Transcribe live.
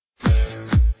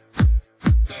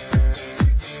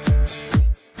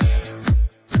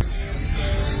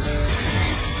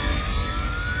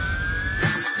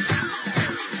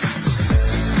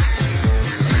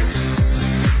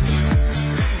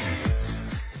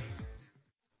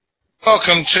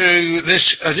Welcome to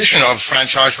this edition of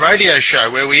Franchise Radio Show,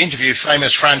 where we interview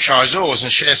famous franchisors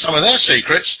and share some of their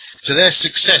secrets to their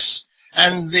success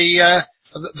and the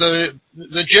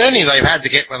journey they've had to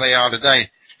get where they are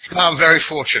today. I'm very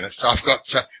fortunate. I've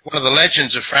got one of the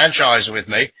legends of franchising with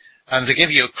me, and to give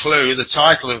you a clue, the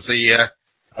title of the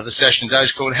session today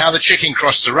is called "How the Chicken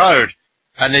Crossed the Road,"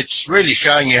 and it's really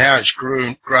showing you how it's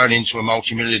grown into a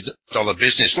multi-million-dollar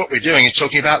business. What we're doing is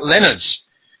talking about Leonard's,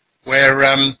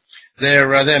 where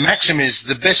their maxim is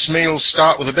the best meals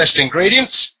start with the best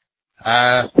ingredients. They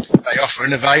offer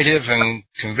innovative and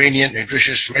convenient,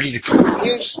 nutritious, ready-to-cook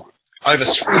meals. Over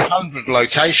 300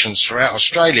 locations throughout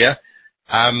Australia.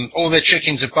 All their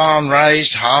chickens are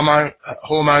barn-raised,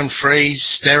 hormone-free,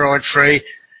 steroid-free,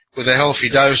 with a healthy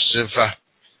dose of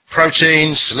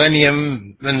protein,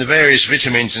 selenium, and the various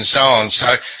vitamins and so on.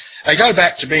 So they go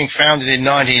back to being founded in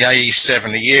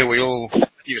 1987, a year we all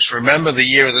just remember, the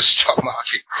year of the stock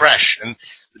market crash, and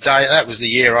that was the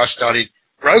year I started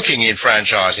broking in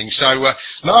franchising. So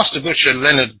Master Butcher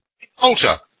Leonard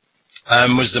Poulter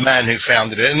was the man who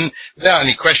founded it, and without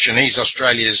any question, he's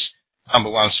Australia's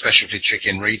 #1 specialty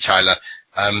chicken retailer,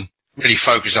 really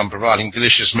focused on providing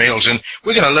delicious meals, and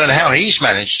we're going to learn how he's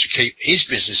managed to keep his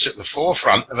business at the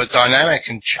forefront of a dynamic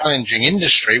and challenging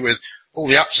industry with all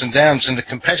the ups and downs and the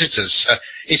competitors.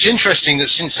 It's interesting that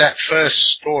since that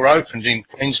first store opened in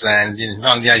Queensland in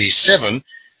 1987,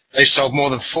 they've sold more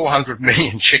than 400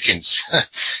 million chickens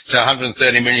to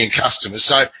 130 million customers.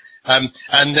 So,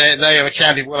 and they have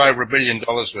accounted well over $1 billion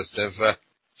worth of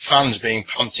funds being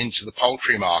pumped into the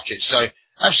poultry market. So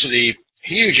absolutely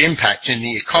huge impact in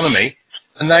the economy,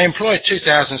 and they employ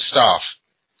 2,000 staff.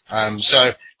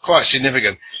 So quite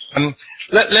significant.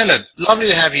 Leonard, lovely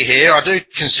to have you here. I do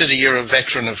consider you're a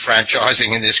veteran of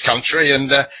franchising in this country, and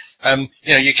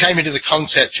you came into the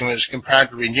concept when it was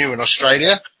comparatively new in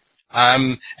Australia,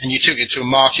 and you took it to a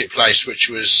marketplace which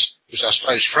was I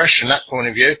suppose fresh from that point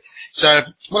of view. So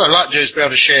what I'd like to do is be able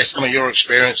to share some of your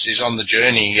experiences on the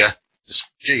journey.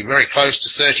 Very close to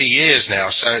 30 years now,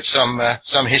 so it's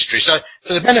some history. So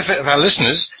for the benefit of our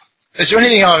listeners, is there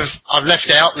anything I've left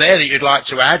out there that you'd like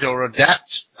to add or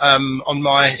adapt on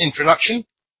my introduction?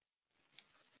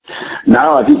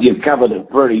 No, I think you've covered it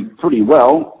pretty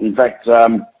well. In fact,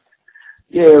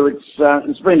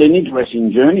 it's been an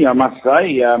interesting journey, I must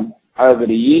say, over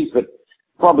the years, but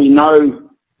probably no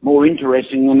more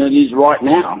interesting than it is right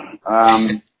now.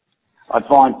 I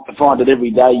find that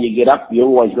every day you get up, you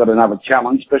always got another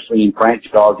challenge, especially in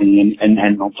franchising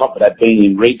and on top of that being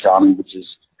in retailing, which is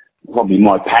probably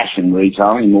my passion,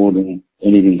 retailing, more than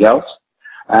anything else.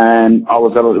 And I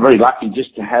was very lucky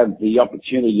just to have the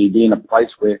opportunity to be in a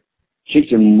place where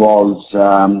chicken was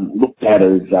looked at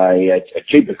as a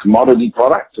cheaper commodity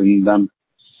product. And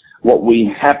what we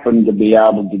happen to be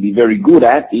able to be very good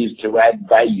at is to add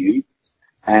value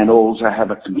and also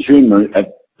have a consumer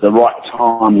at the right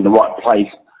time in the right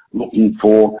place looking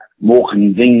for more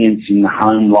convenience in the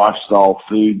home lifestyle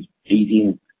food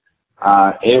eating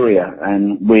area.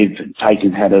 And we've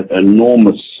had an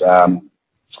enormous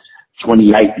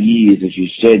 28 years, as you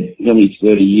said, nearly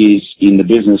 30 years in the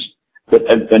business, but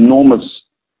enormous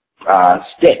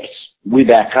steps with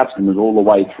our customers all the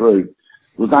way through.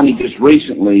 It was only just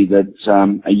recently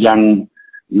that a young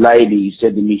lady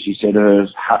said to me, she said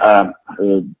her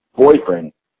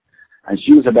boyfriend, and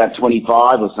she was about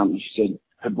 25 or something, she said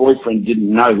her boyfriend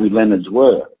didn't know who Leonard's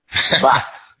were. But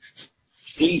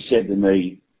she said to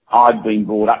me, I've been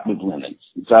brought up with Leonard's.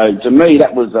 So to me,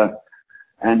 that was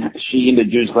and she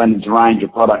introduced Leonard's range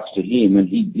of products to him, and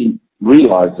he didn't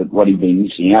realise that what he'd been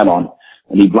missing out on,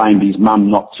 and he blamed his mum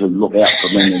not to look out for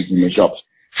Leonard's in the shops.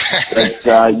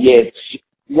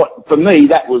 But for me,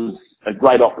 that was a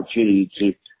great opportunity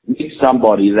to meet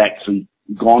somebody that actually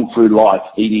gone through life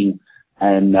eating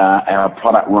and our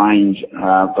product range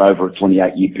for over a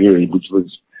 28-year period, which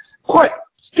was quite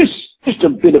just a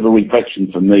bit of a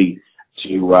reflection for me.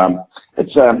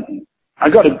 I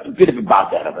got a bit of a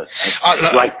buzz out of it. It's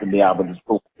great to be able to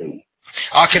talk to you.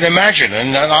 I can imagine,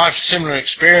 and I've similar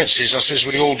experiences, I suppose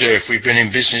we all do if we've been in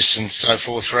business and so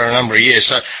forth for a number of years.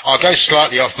 So I'll go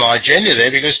slightly off my agenda there,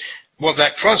 because what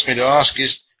that prompts me to ask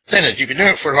is, Leonard, you've been doing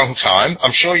it for a long time.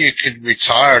 I'm sure you could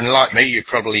retire, and like me, you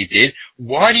probably did.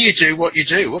 Why do you do what you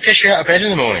do? What gets you out of bed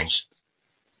in the mornings?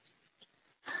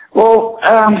 Well,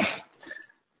 I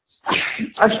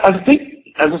think,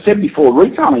 as I said before,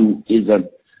 retailing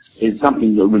is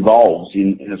something that revolves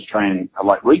in Australia.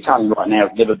 Like retailing right now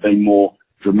has never been more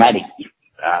dramatic,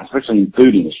 especially in the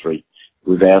food industry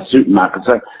with our supermarkets.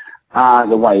 So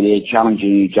the way they're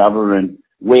challenging each other and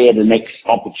where the next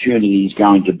opportunity is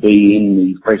going to be in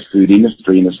the fresh food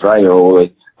industry in Australia, or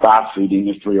fast food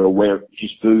industry or where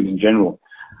just food in general.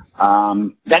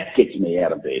 That gets me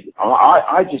out of bed.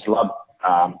 I just love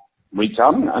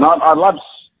retailing, and I love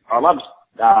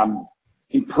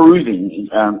improving.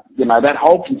 That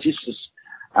whole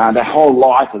that whole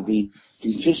life of just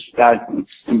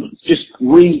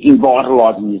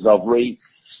re-revitalising yourself,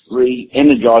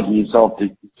 re-energising yourself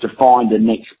to find the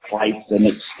next place, the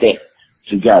next step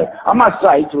to go. I must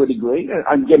say, to a degree,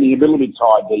 I'm getting a little bit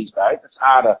tired these days. It's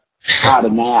harder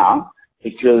now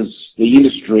because the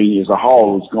industry as a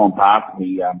whole has gone past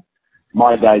me.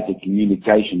 My days of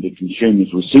communication to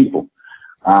consumers was simple.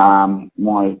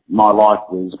 My life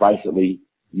was basically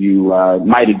you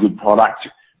made a good product,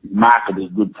 marketed a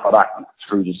good product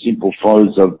through the simple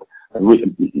flows of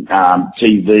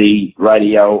TV,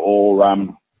 radio, or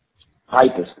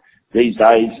papers. These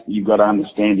days, you've got to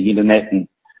understand the internet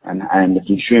and the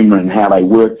consumer and how they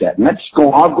work that. And I've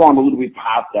gone a little bit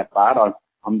past that part.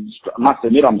 I must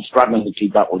admit I'm struggling to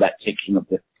keep up with that section of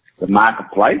the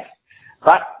marketplace.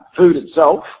 But food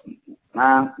itself,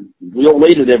 we all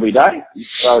eat it every day.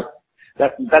 So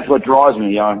that's what drives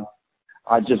me. I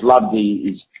just love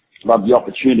the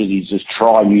opportunities to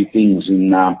try new things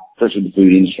in, especially the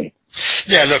food industry.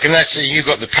 Yeah, look, and you've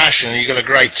got the passion, and you've got a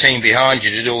great team behind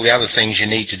you to do all the other things you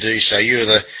need to do. So you're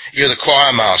the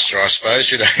choir master, I suppose.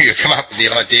 You come up with the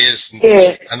ideas, and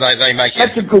they make it.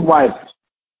 That's a good way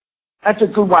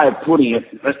of putting it.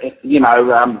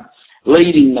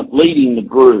 Leading the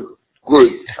group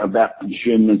about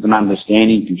consumers and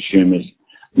understanding consumers.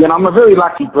 I'm a very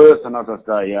lucky person, as I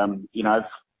say.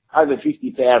 Over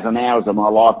 50,000 hours of my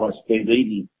life I spent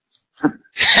eating,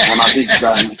 and I think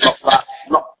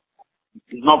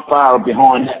not far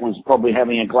behind that was probably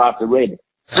having a glass of red.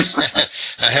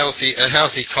 a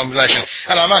healthy combination.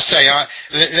 And I must say,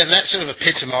 that sort of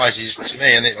epitomises to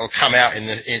me, and it will come out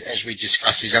as we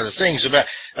discuss these other things about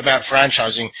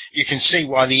franchising. You can see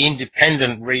why the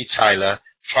independent retailer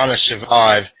trying to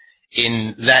survive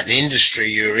in that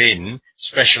industry you're in,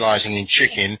 specialising in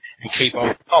chicken, and keep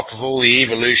on top of all the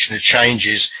evolution of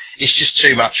changes, it's just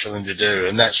too much for them to do.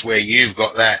 And that's where you've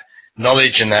got that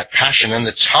knowledge and that passion and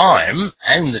the time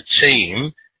and the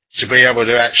team to be able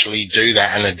to actually do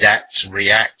that and adapt and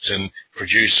react and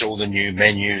produce all the new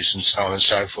menus and so on and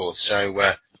so forth. So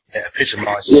it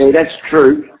epitomises. Yeah, that's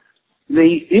true.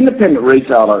 The independent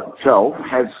retailer itself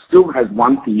still has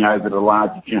one thing over the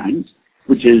larger chains,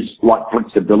 which is like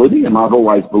flexibility, and I've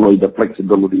always believed that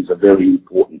flexibility is a very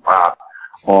important part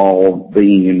of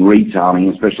being in retailing,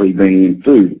 especially being in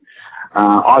food.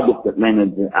 I looked at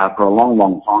Leonard for a long,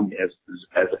 long time as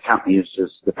a company, as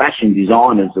just the fashion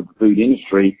designers of the food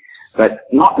industry, but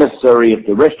not necessarily at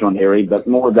the restaurant area, but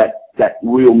more of that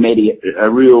real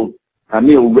meal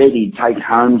ready take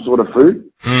home sort of food.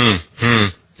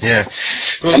 Yeah.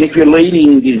 Well, and if you're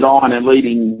leading design and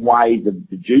leading ways of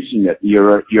producing it,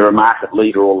 you're a market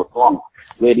leader all the time.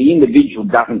 Where the individual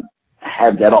doesn't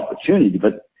have that opportunity,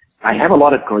 but they have a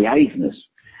lot of creativeness,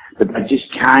 but they just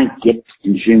can't get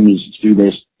consumers to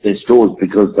their stores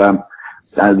because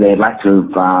their lack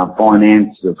of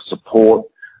finance, of support,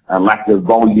 lack of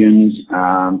volumes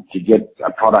to get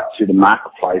a product to the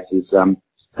marketplace is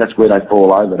that's where they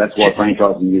fall over. That's why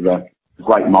franchising is a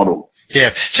great model.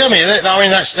 Yeah, tell me. I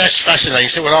mean, that's fascinating.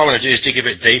 So what I want to do is dig a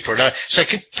bit deeper. So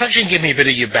perhaps you can give me a bit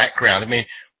of your background. I mean,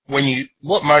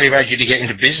 what motivated you to get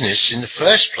into business in the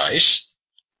first place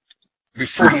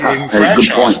before you even franchised?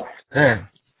 Good point. Yeah.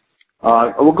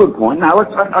 Well, good point. No,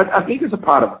 I think it's a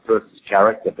part of a person's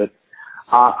character, but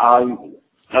I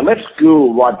left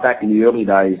school right back in the early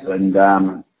days, and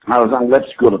I left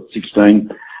school at 16.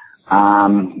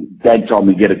 Dad told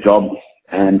me to get a job,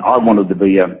 and I wanted to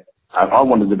be an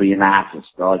artist.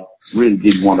 I really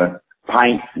did want to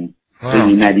paint and be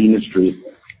in that industry.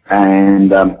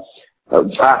 And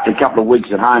after a couple of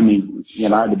weeks at home,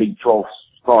 the big 12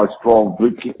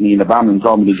 boot kicked me in the bum and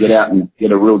told me to get out and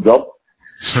get a real job.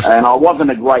 And I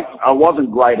wasn't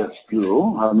great at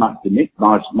school, I must admit.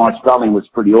 My spelling was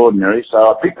pretty ordinary,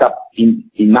 so I picked up in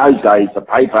those days the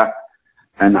paper,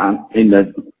 and in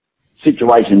the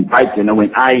situation bacon, I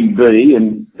went A, B,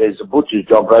 and there's a butcher's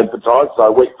job advertised, so I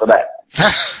went for that.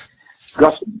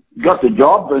 Got the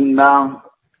job, and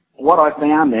what I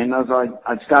found then is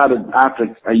I started,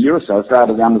 after a year or so, I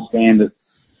started to understand that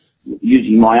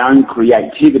using my own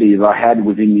creativity that I had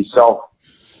within myself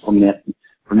from that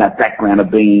background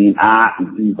of being in art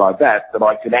and things like that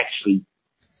I could actually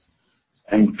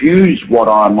infuse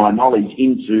my knowledge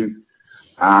into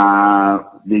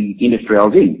the industry I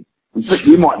was in. And so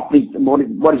you might think,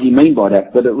 what does he mean by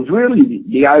that? But it was really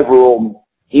the overall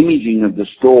imaging of the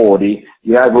store, the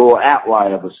overall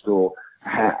outlay of the store,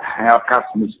 how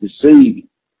customers perceive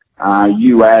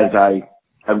you as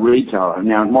a retailer.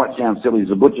 Now, it might sound silly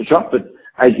as a butcher shop, but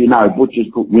as you know, butchers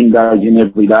put windows in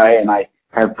every day and they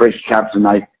have fresh cuts and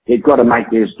they've got to make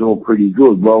their store pretty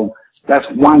good. Well, that's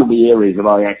one of the areas that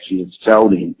I actually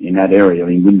excelled in that area,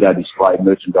 in window display,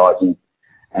 merchandising,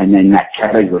 and then that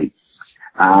category.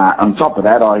 On top of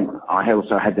that, I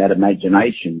also had that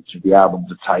imagination to be able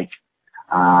to take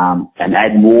and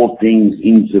add more things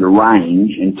into the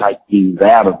range and take things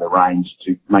out of the range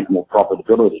to make more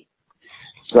profitability.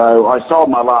 So I sold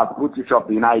my last butcher shop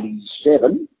in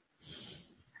 '87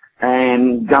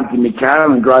 and jumped in my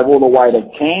car and drove all the way to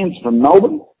Cairns from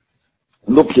Melbourne.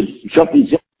 Looked at shopping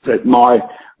centres at my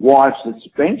wife's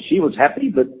expense. She was happy,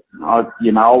 but I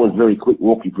was very quick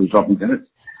walking through shopping centres.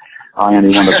 I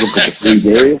only wanted to look at the food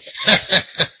area.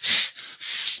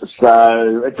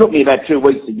 So it took me about 2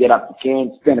 weeks to get up to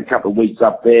Cairns, spent a couple of weeks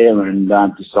up there and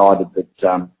decided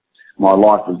that my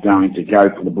life was going to go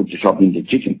from the butcher shop into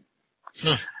chicken.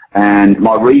 And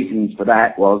my reasons for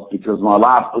that was because my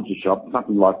last butcher shop,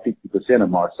 something like 50% of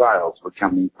my sales were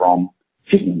coming from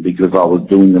chicken because I was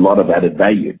doing a lot of added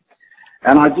value.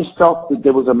 And I just felt that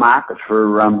there was a market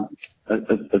for a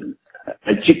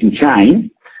chicken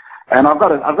chain. And I've got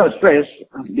to stress,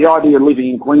 the idea of living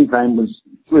in Queensland was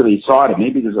really excited me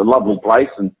because it's a lovely place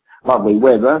and lovely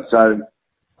weather. So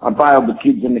I bailed the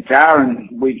kids in the car and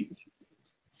we,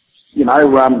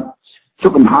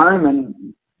 took them home,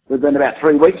 and within about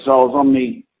 3 weeks I was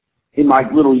in my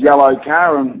little yellow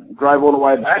car and drove all the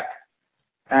way back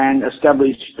and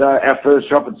established our first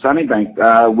shop at Sunnybank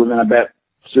within about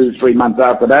 2 to 3 months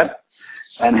after that,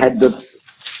 and had the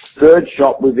third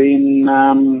shop within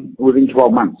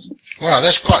 12 months. Wow,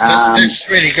 that's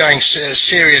really going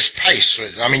serious pace.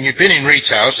 I mean, you've been in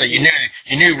retail, so you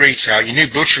knew retail, you knew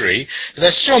butchery, but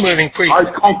they're still moving pretty. I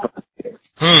was confident.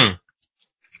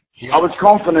 Yeah. I was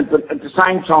confident, but at the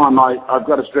same time, I've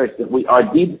got to stress that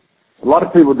a lot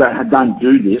of people don't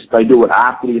do this. They do it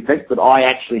after the effect, but I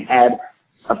actually had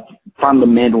a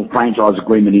fundamental franchise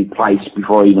agreement in place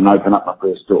before I even opened up my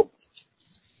first store.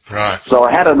 Right. So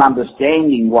I had an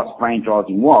understanding what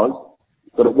franchising was,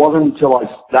 but it wasn't until I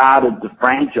started the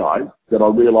franchise that I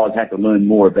realised I had to learn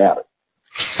more about it.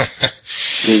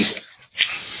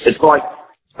 It's like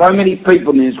so many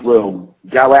people in this world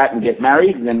go out and get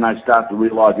married, and then they start to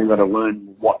realise they've got to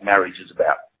learn what marriage is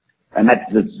about. And that's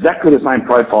exactly the same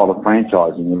profile of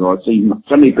franchising. And I see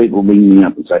so many people ring me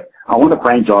up and say, I want to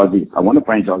franchise this, I want to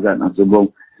franchise that. And I said,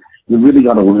 well, you've really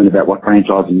got to learn about what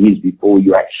franchising is before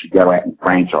you actually go out and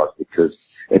franchise, because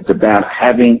it's about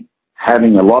having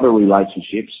a lot of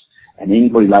relationships, and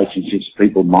in relationships,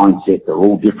 people's mindsets are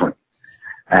all different.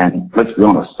 And let's be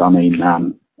honest, I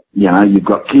mean, you've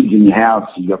got kids in your house,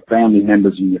 you've got family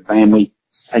members in your family,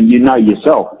 and you know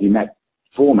yourself in that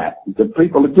format. The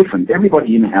people are different.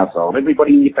 Everybody in the household,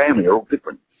 everybody in your family are all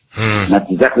different. And that's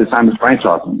exactly the same as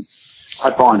franchising.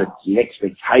 I find it's the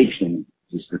expectation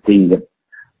is the thing that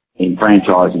in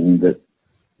franchising that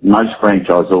most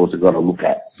franchisors have got to look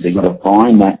at. They've got to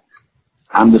find that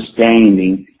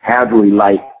understanding how to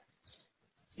relate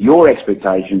your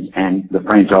expectations and the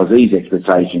franchisee's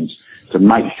expectations to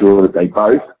make sure that they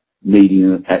both meet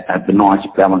at the nice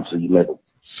balanced level.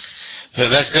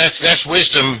 That's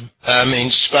wisdom in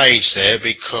spades there,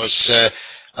 because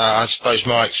I suppose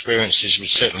my experiences would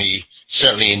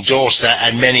certainly endorse that,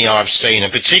 and many I've seen,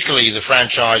 and particularly the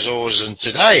franchisors and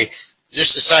today,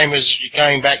 just the same as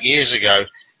going back years ago,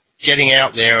 getting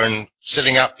out there and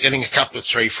setting up, getting a couple of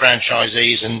 3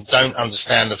 franchisees and don't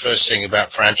understand the first thing about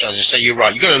franchising. So you're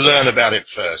right, you've got to learn about it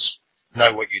first.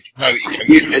 Know what you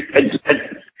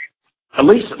At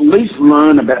least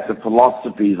learn about the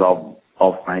philosophies of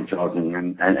franchising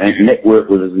and network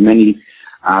with as many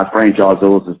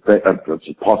franchisors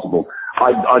as possible.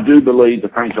 I do believe the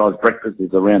franchise breakfasts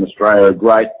around Australia are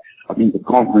great. I think the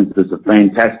conferences are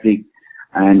fantastic,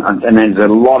 and there's a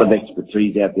lot of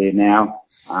expertise out there now.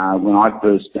 When I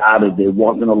first started, there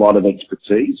wasn't a lot of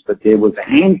expertise, but there was a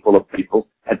handful of people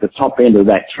at the top end of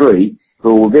that tree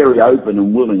who were very open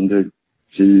and willing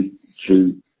to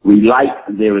relate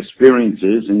their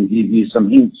experiences and give you some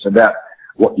hints about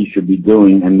what you should be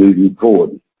doing and moving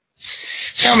forward.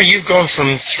 Tell me, you've gone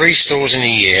from 3 stores in a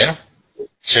year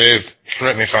to,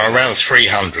 correct me if I'm around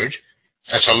 300.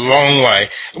 That's a long way.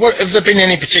 Have there been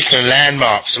any particular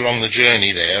landmarks along the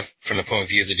journey there from the point of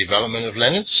view of the development of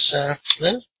Leonard's?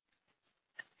 Leonard?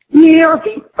 Yeah, I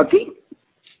think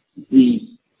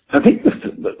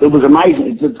it was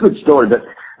amazing. It's a good story, but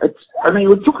it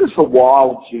took us a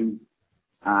while to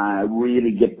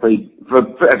really get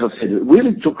as I said, it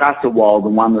really took us a while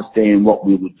to understand what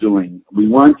we were doing. We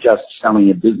weren't just selling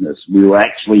a business. We were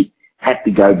actually had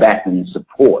to go back and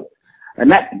support.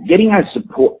 And that, getting a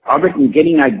support, I reckon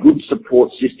getting a good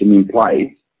support system in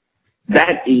place,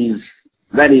 that's the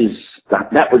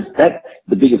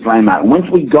biggest landmark. And once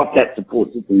we got that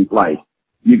support system in place,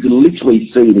 you could literally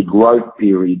see the growth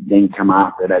period then come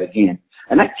after that again.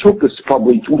 And that took us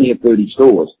probably 20 or 30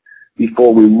 stores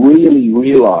before we really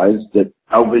realised that,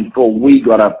 before we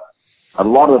got a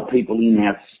lot of people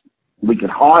in-house, we could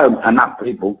hire enough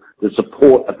people to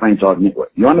support a franchise network.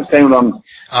 You understand what I'm...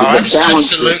 Oh,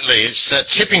 absolutely. It's that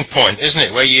tipping point, isn't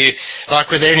it, where you, like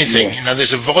with anything,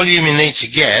 there's a volume you need to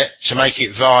get to make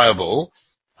it viable,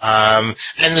 and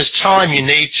there's time you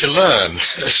need to learn.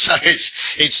 So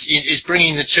it's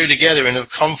bringing the two together in a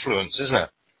confluence, isn't it?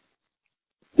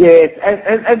 Yes,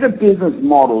 as a business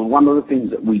model, one of the things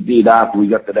that we did after we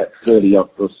got to that 30 odd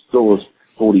stores,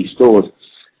 40 stores,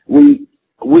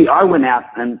 I went out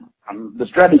and the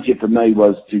strategy for me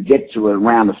was to get to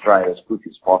around Australia as quick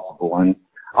as possible. And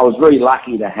I was very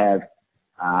lucky to have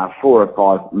 4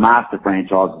 or 5 master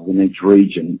franchises in each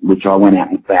region, which I went out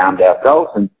and found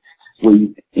ourselves, and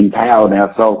we empowered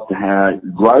ourselves to have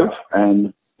growth,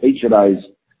 and each of those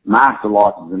master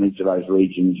licenses in each of those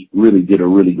regions really did a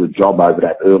really good job over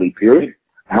that early period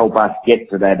to help us get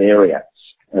to that area.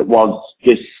 It was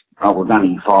just, it was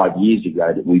only 5 years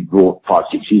ago that we brought, 5,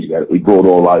 6 years ago that we brought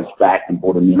all those back and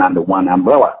brought them in under one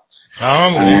umbrella.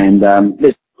 Oh, and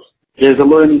there's a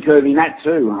learning curve in that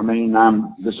too. I mean,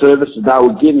 the services they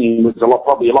were giving was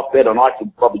probably a lot better than I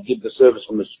could probably give the service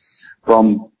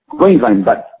from Queensland,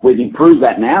 but we've improved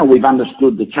that now. We've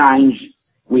understood the change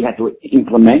we had to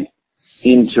implement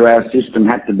into our system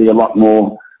had to be a lot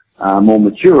more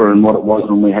mature than what it was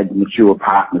when we had mature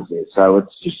partners there. So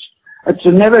it's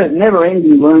a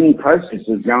never-ending learning process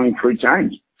of going through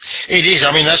change. It is.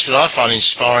 I mean, that's what I find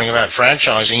inspiring about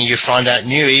franchising. You find out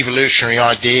new evolutionary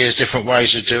ideas, different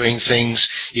ways of doing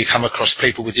things. You come across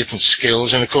people with different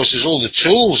skills. And, of course, there's all the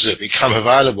tools that become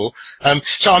available.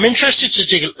 So I'm interested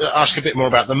to ask a bit more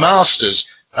about the masters.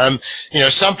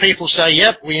 Some people say,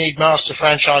 yep, we need master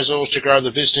franchisors to grow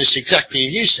the business, exactly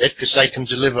as you said, because they can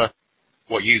deliver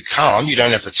what you can't. You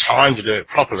don't have the time to do it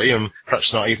properly and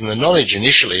perhaps not even the knowledge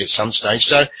initially at some stage.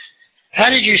 So how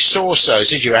did you source those?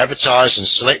 Did you advertise and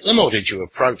select them, or did you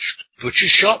approach butcher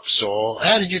shops, or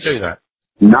how did you do that?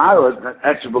 No,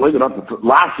 actually, believe it or not, the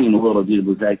last thing in the world I did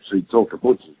was actually talk to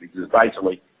butchers, because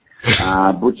basically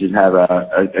butchers have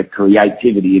a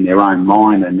creativity in their own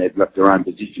mind, and they've got their own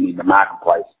position in the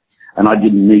marketplace. And I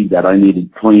didn't need that. I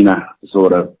needed cleaner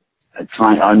sort of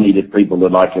I needed people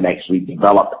that I could actually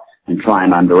develop and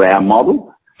train under our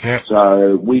model. Yeah.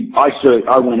 So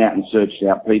I went out and searched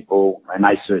out people, and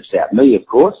they searched out me, of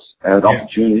course,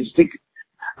 opportunistic,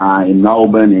 in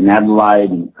Melbourne, in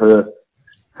Adelaide, in Perth,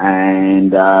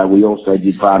 and we also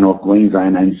did Far North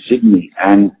Queensland and Sydney.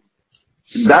 And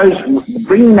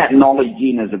bringing that knowledge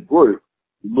in as a group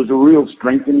was a real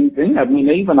strengthening thing. I mean,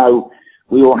 even though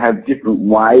we all have different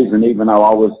ways, and even though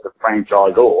I was the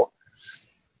franchisor,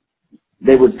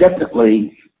 there was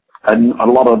definitely a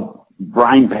lot of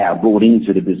brain power brought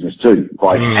into the business too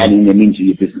by adding them into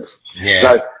your business. Yeah.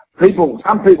 So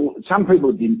some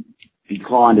people didn't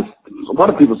decline. A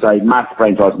lot of people say master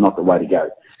franchise is not the way to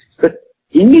go. But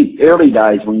in the early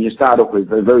days, when you start off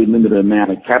with a very limited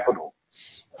amount of capital,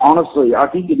 honestly, I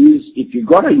think it is, if you've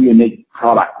got a unique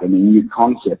product and a new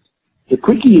concept, the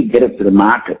quicker you get it to the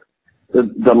market,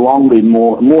 the longer,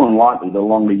 more than likely, the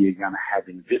longer you're going to have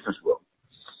in the business world.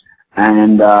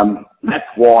 And that's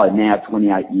why now,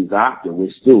 28 years after,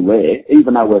 we're still there,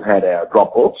 even though we've had our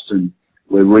drop-offs and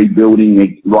we're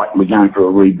rebuilding, we're going through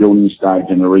a rebuilding stage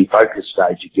and a refocus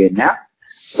stage again now.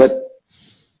 But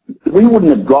we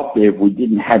wouldn't have got there if we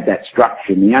didn't have that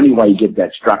structure. And the only way you get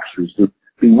that structure is to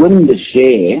be willing to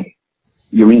share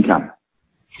your income.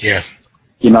 Yeah.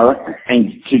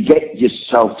 And to get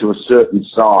yourself to a certain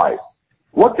size.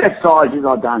 What that size is,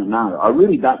 I don't know. I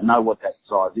really don't know what that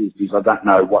size is, because I don't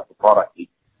know what the product is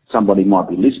somebody might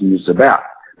be listening to this about.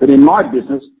 But in my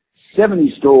business,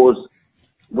 70 stores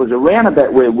was around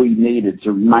about where we needed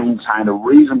to maintain a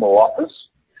reasonable office,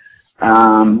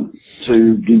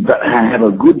 to have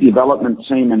a good development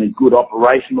team and a good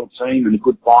operational team and a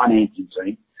good financing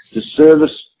team to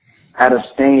service at a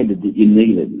standard that you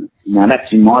needed. Now,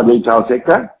 that's in my retail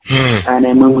sector. And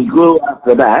then when we grew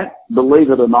after that, believe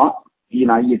it or not, you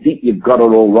think you've got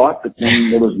it all right, but then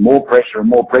there was more pressure and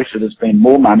more pressure to spend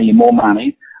more money and more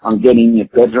money on getting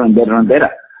it better and better and better.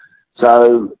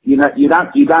 So, you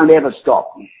don't ever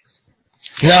stop.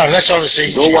 No, that's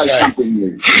obviously There's always something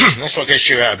new. That's what gets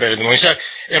you out of bed in the morning. So,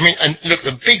 I mean, and look,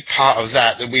 the big part of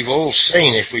that we've all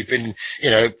seen if we've been,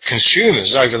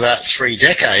 consumers over that 3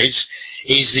 decades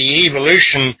is the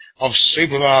evolution of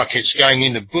supermarkets going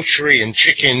into butchery and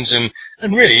chickens and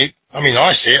really, I mean,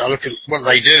 I see it. I look at what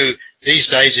they do these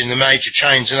days in the major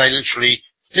chains, and they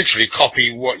literally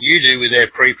copy what you do with their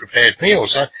pre-prepared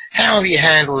meals. So how have you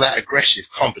handled that aggressive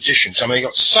competition? I mean, they've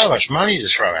got so much money to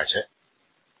throw at it.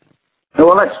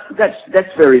 Well,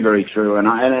 that's very, very true, and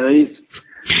it is.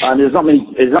 There's not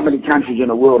many countries in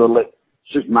the world that let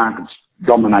supermarkets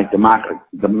dominate the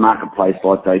marketplace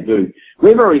like they do.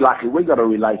 We're very lucky. We've got a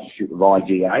relationship with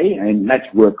IGA, and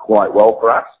that's worked quite well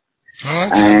for us. Okay.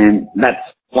 And that's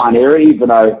one area, even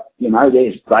though, you know,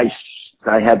 they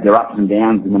have their ups and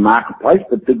downs in the marketplace,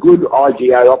 but the good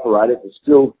IGA operators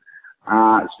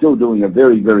are still doing a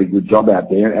very, very good job out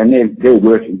there, and they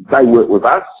work with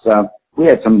us. We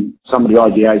had some of the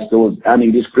IGA stores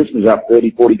only this Christmas up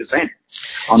 30-40%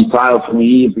 on sales from the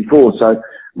year before. So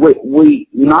we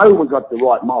know we've got the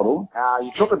right model.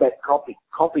 You talk about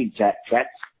copy chats.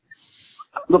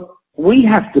 Look, we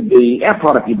have to be, our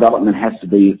product development has to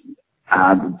be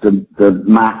the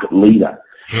market leader.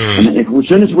 And as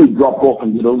soon as we drop off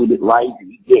and get a little bit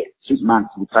lazy,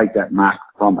 supermarkets will take that market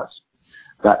from us.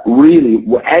 But really,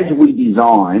 as we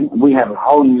design, we have a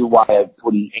whole new way of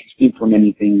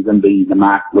implementing things and being the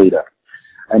market leader.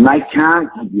 And they can't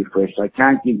give you fresh. They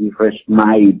can't give you fresh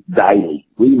made daily.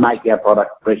 We make our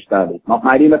product fresh daily. It's not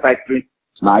made in the factory.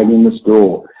 It's made in the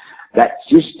store. That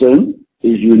system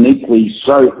is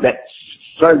that's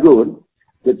so good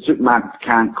that supermarkets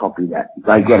can't copy that.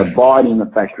 They've got to buy it in the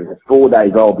factory. It's 4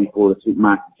 days old before the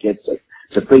supermarket gets it.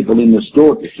 The people in the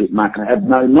store at the supermarket have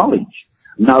no knowledge,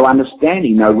 no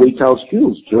understanding, no retail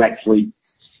skills to actually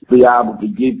be able to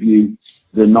give you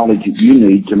the knowledge that you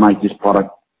need to make this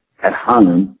product at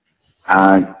home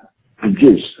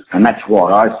produce. And that's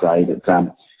why I say that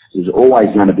there's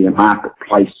always going to be a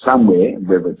marketplace somewhere,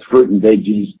 whether it's fruit and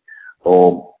veggies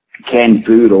or canned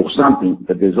food or something,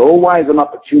 but there's always an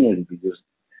opportunity, because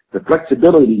the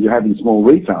flexibility you have in small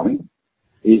retailing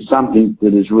is something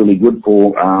that is really good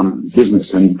for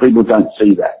business, and people don't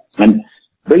see that. And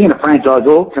being a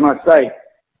franchisor, can I say,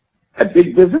 a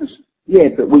big business? Yeah,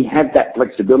 but we have that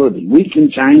flexibility. We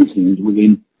can change things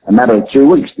within a matter of 2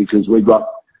 weeks, because we've got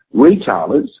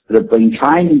retailers that have been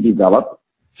trained and developed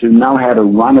to know how to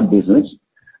run a business,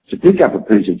 to pick up a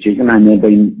piece of chicken, and they've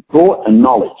been taught and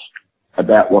knowledge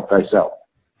about what they sell.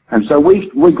 And so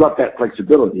we've got that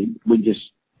flexibility.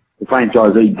 The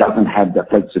franchisee doesn't have the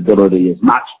flexibility as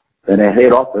much, that our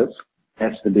head office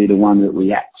has to be the one that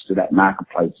reacts to that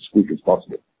marketplace as quick as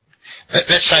possible.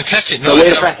 That's fantastic. So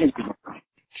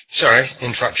Sorry,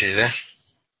 interrupt you there.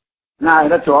 No,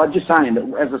 that's all right. Just saying that,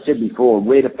 as I said before,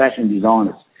 we're the fashion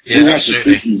designers. Yeah, we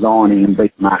absolutely. have to keep designing and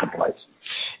beat the marketplace.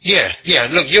 Yeah.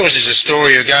 Look, yours is a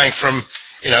story of going from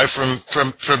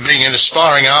being an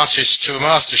aspiring artist to a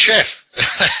master chef.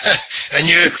 And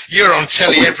you're on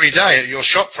telly every day at your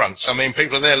shop fronts. I mean,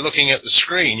 people are there looking at the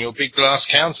screen, your big glass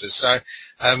counters. So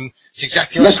it's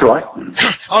exactly That's right.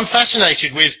 I'm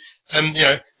fascinated with,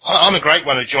 I'm a great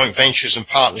one of joint ventures and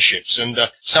partnerships, and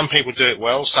some people do it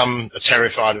well, some are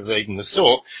terrified of even the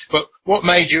thought. But what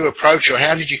made you approach, or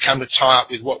how did you come to tie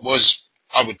up with what was,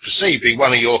 I would perceive, be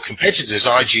one of your competitors,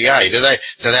 IGA? Do they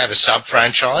have a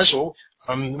sub-franchise, or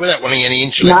without wanting any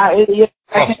intellect? No,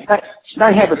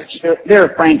 they have they're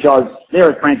a franchise.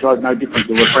 They're a franchise no different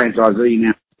to a franchisee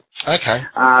now. Okay.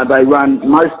 They run,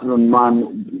 most of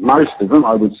them,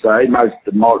 I would say,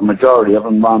 the majority of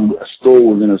them run a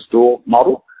store within a store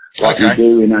model, like we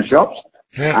do in our shops.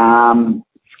 Yeah.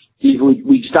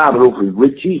 We started off with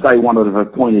Ritchie's. They wanted a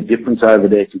point of difference over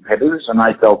their competitors, and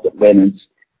they felt that Leonard's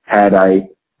had a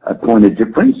point of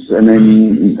difference. And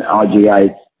then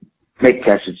IGA,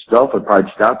 Metcash itself,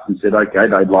 approached us and said, okay,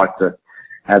 they'd like to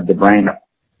have the brand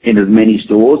in as many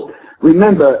stores.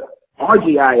 Remember,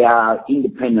 IGA are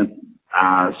independent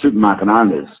supermarket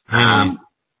owners.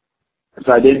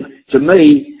 So then, to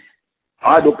me,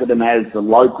 I look at them as the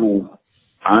local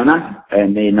owner,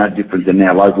 and they're no different than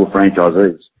our local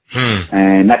franchisees.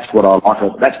 And that's what I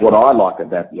like. That's what I like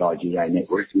about the IGA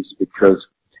network, is because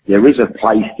there is a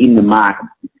place in the market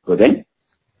for them.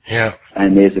 Yeah.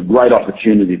 And there's a great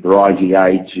opportunity for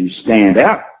IGA to stand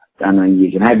out. I mean,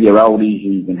 you can have your oldies,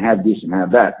 you can have this and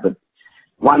have that, but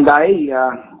one day,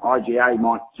 IGA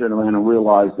might turn around and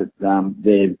realise that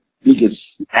their biggest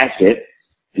asset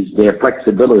is their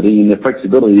flexibility, and their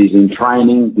flexibility is in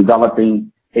training,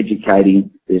 developing, educating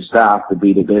their staff to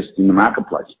be the best in the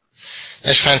marketplace.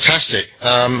 That's fantastic.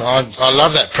 I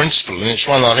love that principle, and it's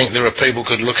one that I think there are people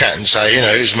could look at and say,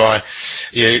 who's my,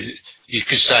 you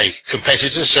could say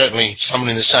competitor, certainly someone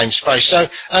in the same space. So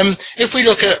if we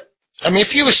look at,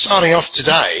 if you were starting off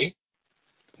today,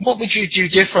 what would you do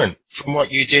different from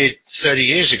what you did 30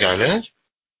 years ago, Leonard?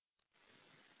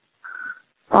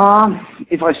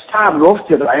 If I started off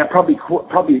today, I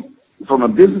probably from a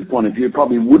business point of view,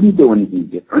 probably wouldn't do anything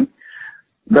different.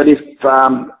 But if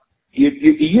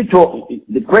you talk,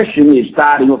 the question is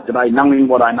starting off today, knowing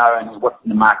what I know and what's in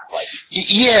the marketplace.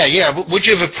 Yeah. Would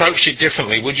you have approached it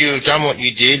differently? Would you have done what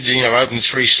you did? Open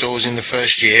 3 stores in the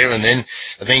first year, and then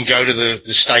go to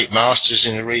the state masters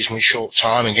in a reasonably short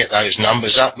time and get those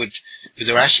numbers up? Would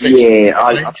there aspects?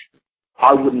 Yeah,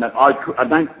 I wouldn't. I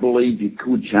don't believe you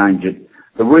could change it.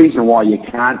 The reason why you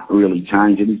can't really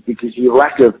change it is because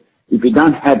if you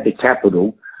don't have the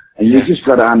capital, and you just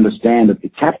got to understand that the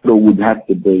capital would have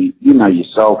to be,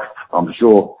 yourself, I'm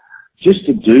sure, just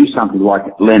to do something like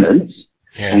Leonard's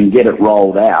and get it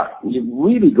rolled out. You've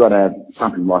really got to have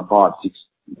something like 5, 6,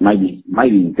 maybe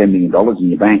 $10 million in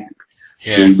your bank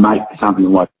to make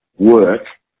something like work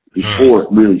before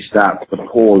it really starts to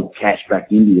pour cash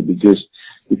back into you. Because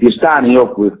if you're starting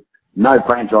off with no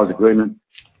franchise agreement,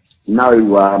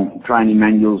 no training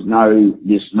manuals, no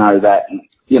this, no that.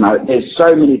 There's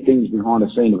so many things behind the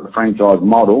scene of the franchisor's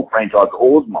model,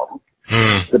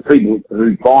 that people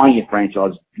who buy your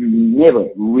franchise do never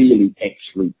really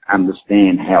actually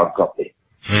understand how it got there.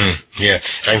 Yeah,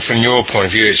 and from your point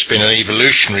of view, it's been an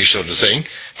evolutionary sort of thing,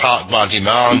 part by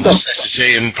demand,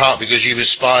 necessity, and part because you've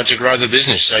aspired to grow the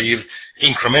business. So you've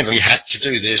incrementally had to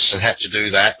do this and had to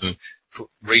do that and put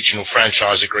regional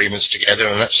franchise agreements together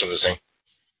and that sort of thing.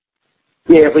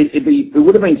 Yeah, it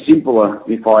would have been simpler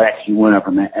if I actually went up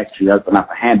and actually opened up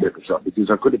a hamburger shop,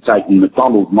 because I could have taken the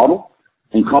McDonald's model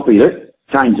and copied it,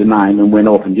 changed the name, and went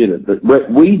off and did it. But what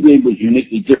we did was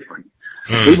uniquely different.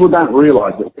 People don't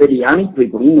realise that we're the only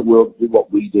people in the world who do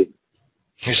what we do.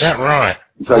 Is that right?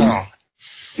 So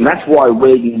and that's why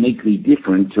we're uniquely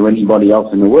different to anybody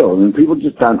else in the world. And people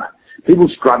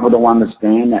struggle to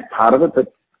understand that part of it.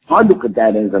 But I look at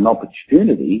that as an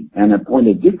opportunity and a point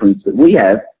of difference that we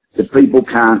have, that people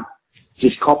can't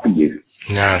just copy you.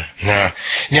 No. Now,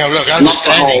 look,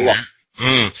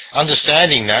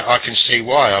 understanding that, I can see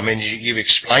why. I mean, you've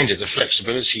explained it, the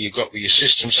flexibility you've got with your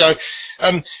system. So,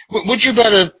 would you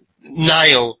better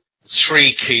nail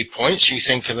 3 key points you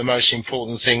think are the most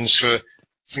important things for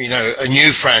a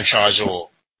new franchisor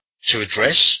to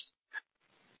address?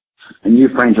 A new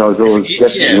franchisor is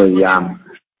definitely,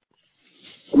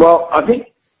 well, I think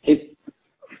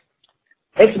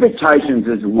expectations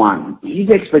is one. His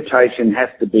expectation has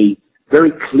to be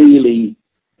very clearly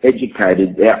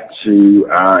educated out to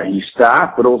his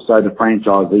staff, but also the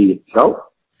franchisee itself,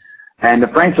 and the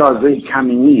franchisee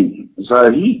coming in. So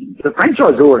the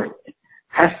franchisor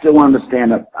has to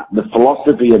understand the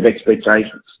philosophy of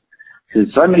expectations,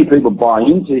 because so many people buy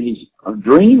into his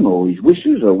dream or his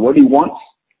wishes or what he wants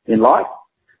in life,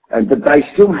 but they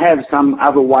still have some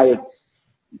other way of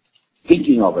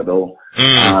thinking of it, or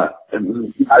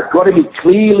it's got to be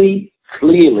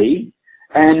clearly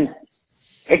and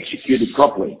executed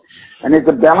properly. And there's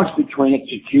a balance between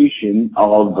execution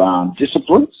of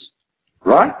disciplines,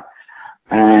 right,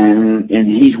 and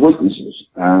his weaknesses.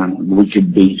 We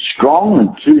could be strong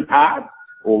and too hard,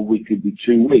 or we could be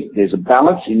too weak. There's a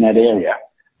balance in that area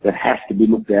that has to be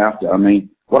looked after. I mean,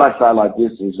 what I say like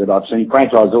this is that I've seen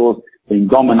franchisors being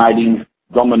dominant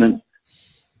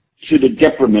to the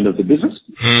detriment of the business.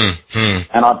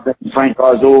 And I've seen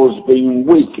franchisors being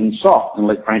weak and soft and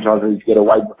let franchisees get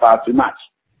away with far too much.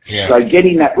 Yeah. So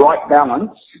getting that right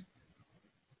balance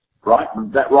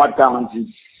is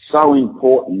so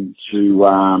important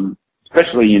to,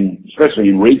 especially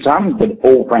in retail, but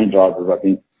all franchises, I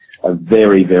think, are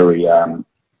very, very,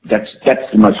 that's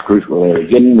the most crucial area,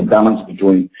 getting the balance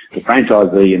between the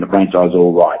franchisee and the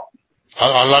franchisor right.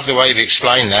 I love the way you've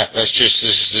explained that. That's just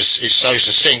it's so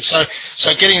succinct. So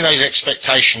getting those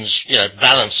expectations,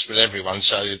 balanced with everyone,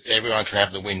 so that everyone can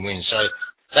have the win-win. So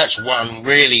that's one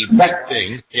really big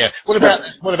thing. Yeah. What about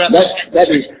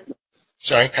the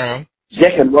Sorry, carry on.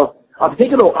 Second, well, I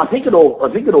think it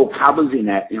all covers in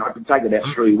that. I can take it out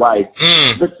 3 ways.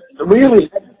 But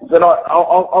really, that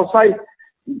I'll say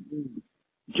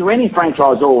to any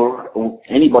franchisor or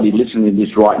anybody listening to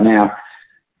this right now,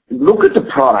 look at the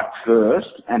product first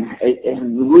and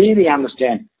really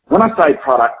understand. When I say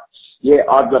product,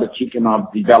 I've got a chicken, I've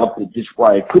developed it this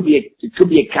way. It could be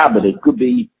a cupboard, it could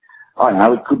be,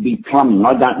 it could be plumbing.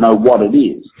 I don't know what it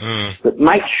is. But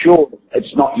make sure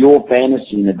it's not your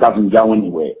fantasy and it doesn't go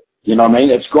anywhere. You know what I mean?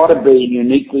 It's got to be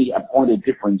uniquely a point of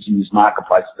difference in this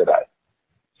marketplace today.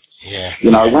 Yeah.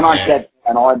 When I sat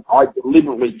and I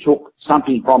deliberately took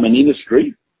something from an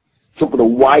industry, took it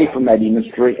away from that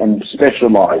industry and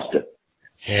specialised it.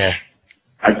 Yeah.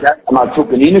 Okay? And I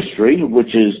took an industry,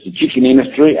 which is the chicken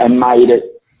industry, and made it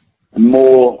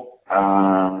more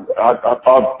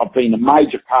I've been a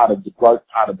major part of the growth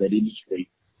part of that industry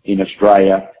in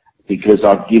Australia because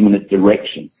I've given it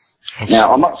direction.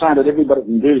 Now, I'm not saying that everybody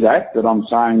can do that, but I'm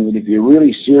saying that if you're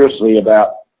really seriously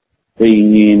about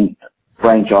being in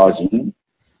franchising,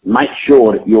 make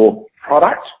sure that your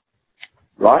product,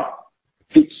 right,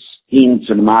 fits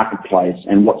into the marketplace,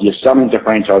 and what you're selling to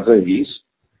franchisees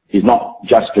is not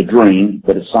just a dream,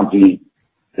 but it's something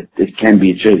that can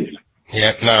be achieved.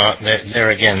 Yeah, no, there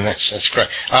again, that's great.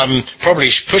 Probably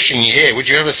pushing you here. Would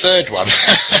you have a third one?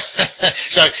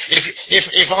 So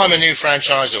if I'm a new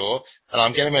franchisor and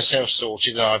I'm getting myself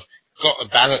sorted and I've got a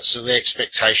balance of the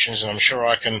expectations, and I'm sure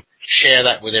I can share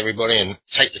that with everybody and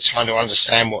take the time to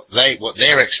understand what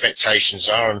their expectations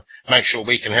are and make sure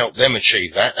we can help them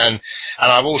achieve that. And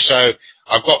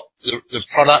I've got the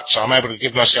product, so I'm able to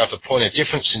give myself a point of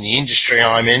difference in the industry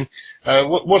I'm in.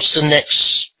 What's the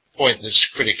next point that's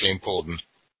critically important?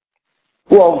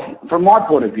 Well, from my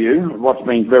point of view, what's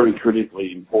been very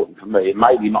critically important for me, and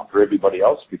maybe not for everybody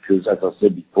else, because as I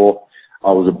said before,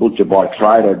 I was a butcher by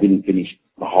trade. I didn't finish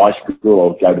the high school. I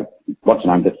would go to, but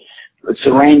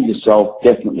surround yourself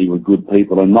definitely with good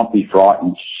people and not be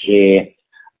frightened to share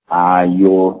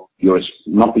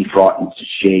not be frightened to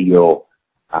share your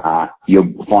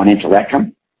financial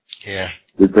outcome. Yeah.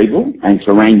 With people, and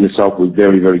surround yourself with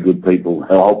very, very good people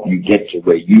who help you get to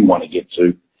where you want to get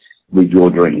to with your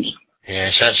dreams. Yeah,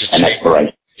 so that's a team. That's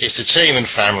great. It's the team and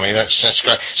family. That's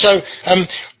great. So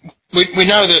we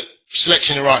know that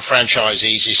selecting the right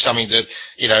franchisees is something that,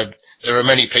 you know, there are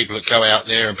many people that go out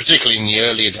there, and particularly in the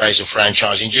earlier days of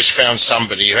franchising, just found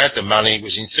somebody who had the money,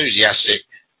 was enthusiastic,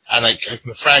 and they gave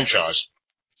them a franchise.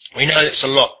 We know it's a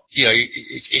lot, you know,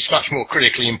 it's much more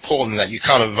critically important that you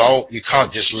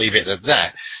can't just leave it at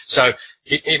that. So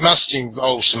it must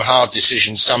involve some hard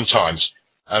decisions sometimes,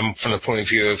 from the point of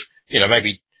view of, you know,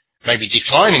 maybe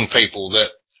declining people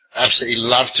that absolutely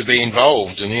love to be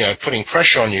involved and, you know, putting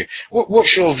pressure on you.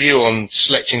 What's your view on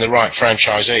selecting the right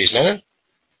franchisees, Leonard?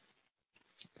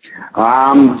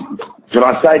 Should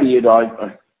I say to you,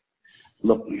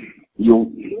 look,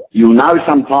 you'll know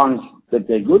sometimes that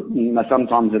they're good, and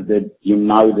sometimes that you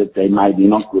know that they may be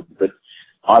not good. But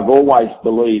I've always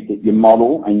believed that your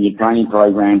model and your training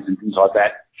programs and things like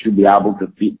that should be able to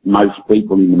fit most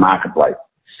people in the marketplace.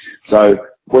 So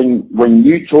when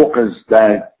you talk as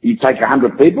that you take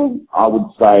 100 people, I would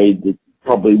say that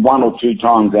probably 1 or 2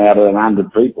 times out of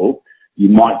 100 people, you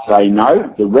might say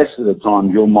no. The rest of the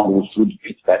time, your model should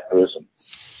fit that person.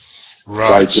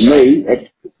 Right. So to me, it's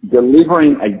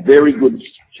delivering a very good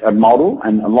model,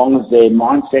 and as long as their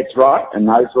mindset's right and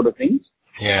those sort of things,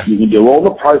 yeah, you can do all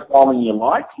the profiling you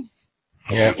like.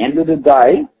 Yeah. At the end of the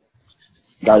day,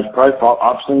 those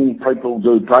I've seen people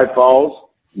do profiles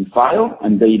and fail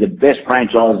and be the best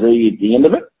franchisee at the end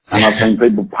of it, and I've seen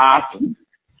people pass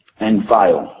and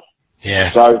fail.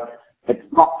 Yeah. So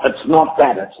it's not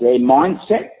that, it's their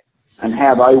mindset and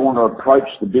how they want to approach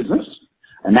the business,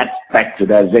 and that's back to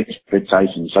those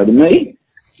expectations. So to me,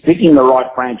 picking the right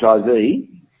franchisee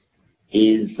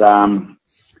is, I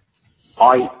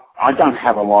don't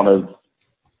have a lot of,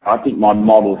 I think my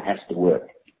model has to work.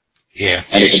 Yeah.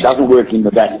 And if it doesn't work into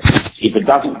that, if it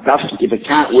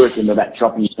can't work into that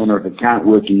shopping centre, if it can't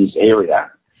work in this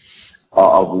area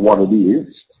of what it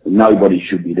is, nobody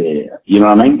should be there. You know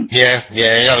what I mean? Yeah,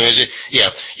 yeah. In other words,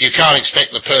 you can't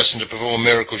expect the person to perform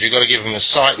miracles. You've got to give them a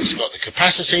site that's got the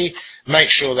capacity, make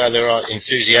sure that they're right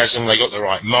enthusiasm, they got the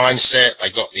right mindset, they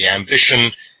got the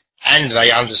ambition, and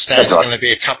they understand it's going to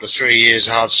be a couple of 3 years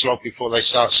hard slog before they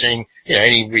start seeing, you know,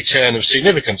 any return of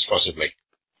significance possibly.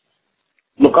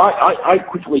 Look, I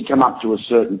quickly come up to a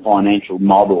certain financial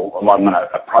model, like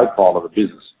a profile of a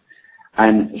business.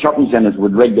 And shopping centres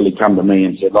would regularly come to me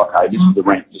and say, look, hey, this is the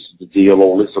rent, this is the deal,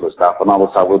 all this sort of stuff. And I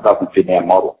would say, well, it doesn't fit our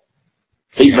model.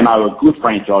 Even though a good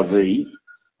franchisee,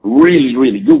 really,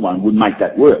 really good one, would make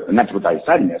that work. And that's what they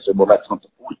say to me. I said, well, that's not the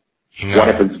point. No. What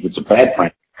happens if it's a bad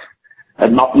franchisee?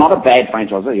 And not a bad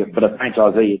franchisee, but a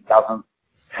franchisee that doesn't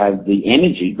have the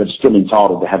energy, but still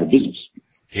entitled to have a business.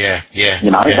 Yeah, yeah.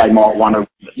 You know, they might want to,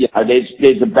 you know,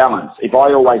 there's a balance. If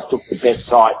I always took the best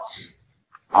sites,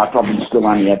 I probably still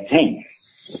only have 10.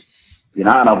 You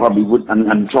know, and I probably would,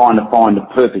 and trying to find a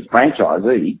perfect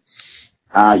franchisee,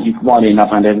 you might end up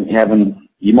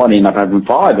having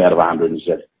 5 out of 100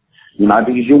 instead. You know,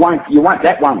 because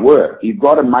that won't work. You've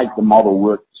got to make the model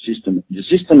work, the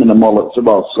system and the model,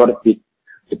 it's got to fit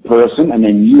the person, and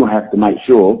then you have to make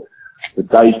sure that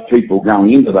those people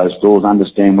going into those stores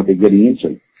understand what they're getting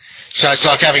into. So it's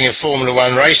like having a Formula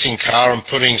One racing car and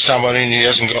putting someone in who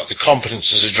hasn't got the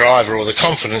competence as a driver or the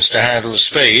confidence to handle the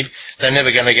speed. They're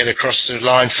never going to get across the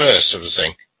line first, sort of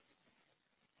thing.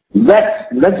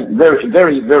 That's very,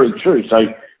 very, very true. So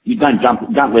you don't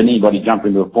let anybody jump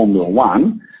into a Formula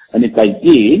One. And if they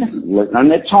did,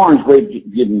 and at times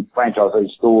we've given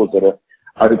franchisee stores that are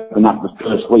open up the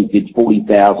first week did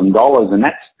 $40,000, and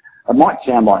it might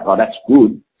sound like, oh, that's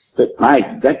good, but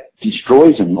mate, that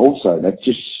destroys them also. That's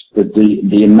just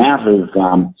the amount of,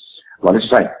 like I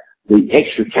say, the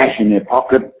extra cash in their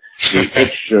pocket, the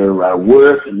extra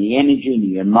work and the energy and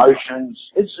the emotions.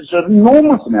 It's an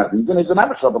enormous amount of things. And there's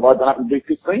another shop that I've done up and do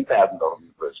 $15,000 in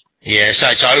the first. Yeah, so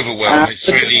it's overwhelming.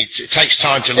 It takes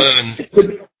time to learn.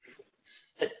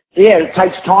 Yeah, it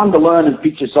takes time to learn and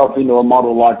fit yourself into a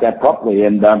model like that properly.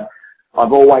 And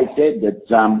I've always said that,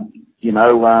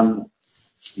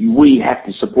 we have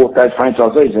to support those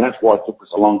franchisees, and that's why it took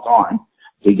us a long time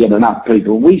to get enough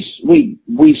people. We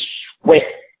sweat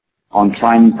on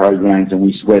training programs, and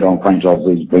we sweat on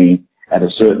franchisees being at a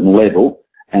certain level,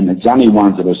 and it's only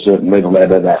ones at a certain level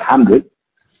out of that 100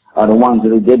 are the ones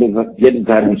that are dedicate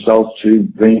themselves to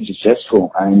being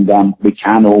successful, and we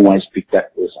can't always pick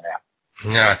that person out.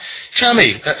 No. Tell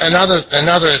me,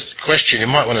 another question, you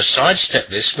might want to sidestep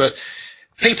this, but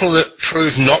people that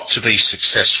prove not to be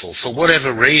successful for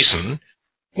whatever reason,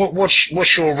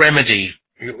 what's your remedy,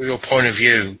 your point of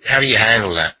view? How do you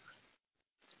handle that?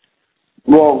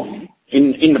 Well,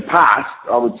 in the past,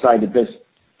 I would say the best,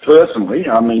 personally,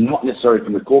 I mean, not necessarily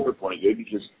from the corporate point of view,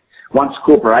 because once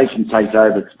corporation takes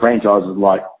over franchises,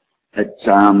 like,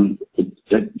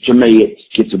 to me, it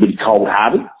gets a bit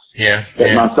cold-hearted. Yeah.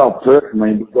 But myself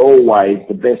personally, it was always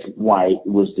the best way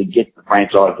was to get the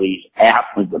franchisees out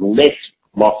with the less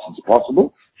loss as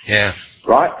possible. Yeah.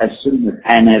 Right? As soon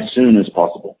as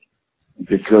possible.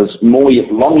 Because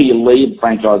longer you leave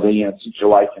franchisee in a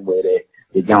situation where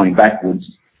they're going backwards,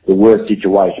 the worse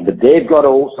situation. But they've got to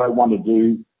also want to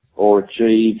do or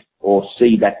achieve or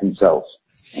see that themselves.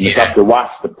 And it's up to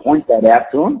us to point that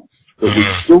out to them, but we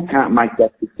still can't make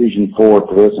that decision for a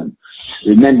person.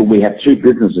 Remember, we have two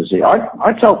businesses here.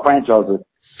 I tell franchisers,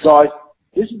 guys,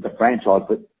 this is the franchise,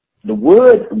 but the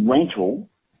word rental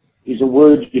is a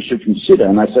word you should consider.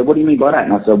 And they say, what do you mean by that?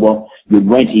 And I said, well, you're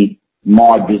renting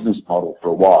my business model for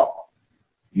a while.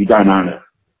 You don't own it.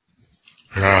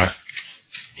 Right.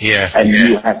 Yeah. And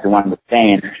you have to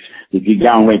understand, if you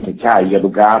go and rent a car, you got to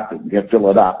look after it. You got to fill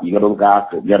it up. You got to look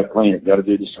after it. You got to clean it. You got to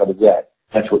do this, got to do that.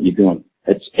 That's what you're doing.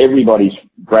 It's everybody's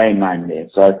brand name there.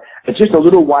 So it's just a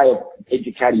little way of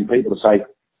educating people to say,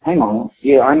 hang on,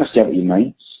 yeah, I understand what you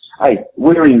mean. Hey,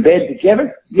 we're in bed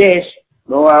together? Yes.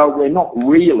 Well, we're not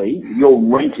really. You're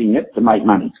renting it to make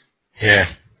money. Yeah.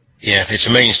 Yeah, it's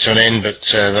a means to an end, but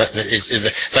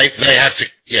they have to,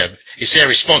 it's their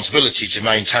responsibility to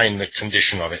maintain the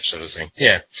condition of it, sort of thing.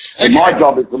 Yeah. Okay. And my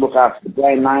job is to look after the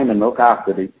brand name and look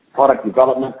after the product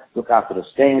development, look after the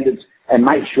standards, and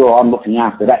make sure I'm looking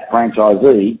after that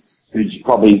franchisee who's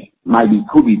probably maybe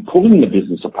could be pulling the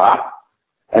business apart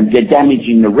and they're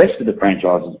damaging the rest of the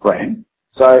franchise's brand.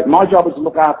 So my job is to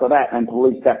look after that and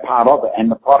police that part of it and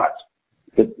the product.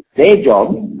 But their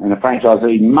job, and the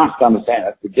franchisee must understand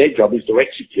it, but their job is to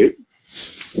execute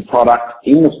the product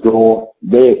in the store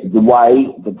the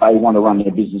way that they want to run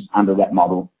their business under that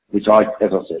model, which as I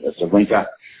said, it's a renter.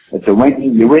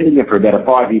 You're renting it for about a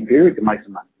 5-year period to make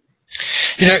some money.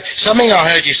 You know, something I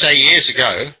heard you say years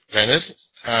ago, Leonard,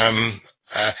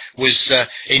 was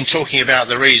in talking about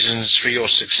the reasons for your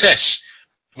success.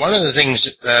 One of the things,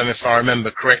 if I remember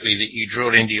correctly, that you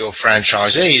drilled into your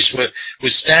franchisees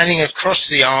was standing across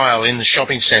the aisle in the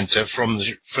shopping centre from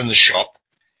the shop,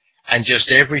 and just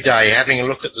every day having a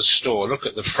look at the store, look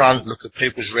at the front, look at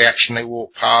people's reaction. They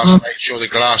walk past, make sure the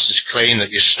glass is clean,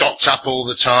 that you're stocked up all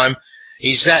the time.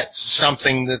 Is that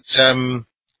something that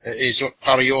is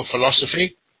part of your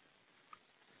philosophy?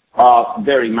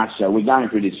 Very much so. We're going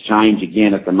through this change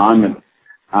again at the moment.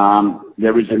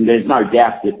 There's no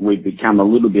doubt that we've become a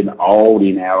little bit old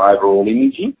in our overall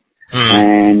imaging.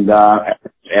 And our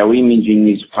imaging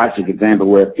is a classic example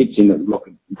where it fits in. Look,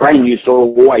 a brand new store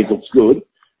always looks good,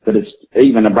 but it's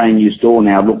even a brand new store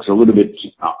now looks a little bit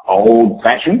old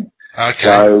fashioned. Okay.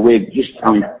 So we're just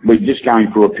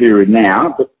going through a period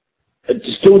now, but it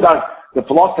still does. The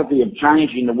philosophy of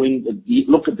changing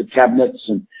look at the cabinets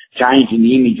and changing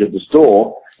the image of the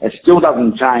store, it still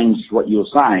doesn't change what you're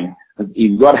saying.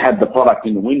 You've got to have the product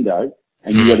in the window,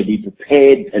 and you've got to be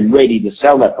prepared and ready to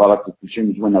sell that product to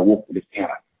consumers when they walk to the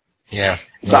counter. Yeah.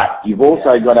 But you've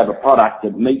also got to have a product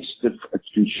that meets the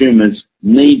consumers'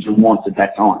 needs and wants at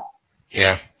that time.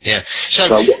 Yeah, yeah.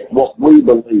 So what we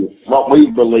believe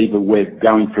that we're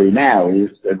going through now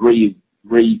is a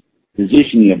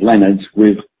repositioning of Leonard's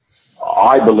with,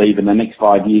 I believe in the next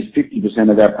 5 years,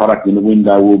 50% of our product in the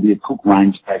window will be a cook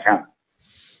range take home.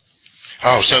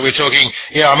 Oh, so we're talking,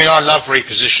 yeah, I mean, I love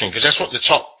repositioning because that's what the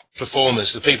top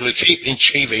performers, the people who keep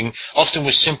achieving, often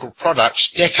with simple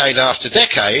products, decade after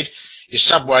decade, your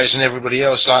Subways and everybody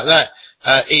else like that,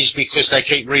 is because they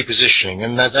keep repositioning.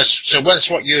 And that's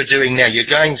what you're doing now. You're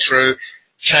going through,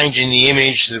 changing the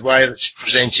image, the way it's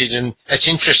presented, and that's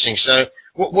interesting. So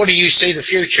what do you see the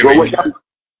future in?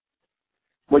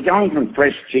 We're going from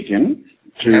fresh chicken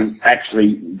to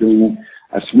actually doing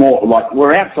a small, like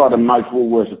we're outside of most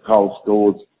Woolworths or Coles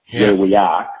stores where we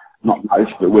are, not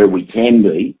most, but where we can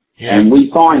be. Yeah. And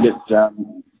we find that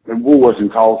Woolworths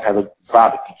and Coles have a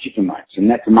barbecue chicken mates, and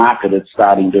that's a market that's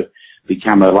starting to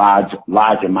become a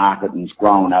larger market and it's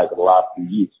grown over the last few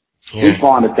years. Yeah. We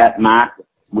find that market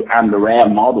under our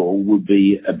model would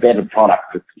be a better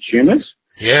product for consumers.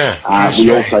 Yeah.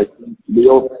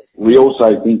 We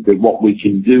also think that what we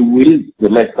can do with the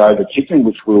leftover chicken,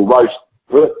 which we'll roast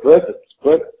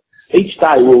each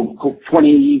day, we'll cook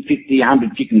 20, 50,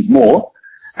 100 chickens more,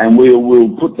 and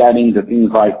we'll put that into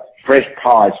things like fresh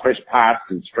pies, fresh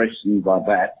pastas, fresh things like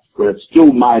that, where it's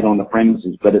still made on the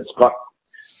premises, but it's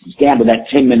down to that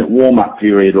 10-minute warm-up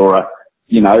period or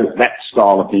that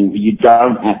style of thing. You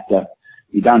don't have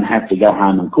to go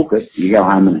home and cook it. You go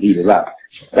home and heat it up.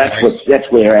 That's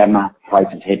where our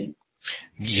marketplace is heading.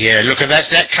 Yeah, look,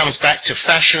 that comes back to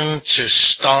fashion, to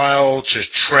style, to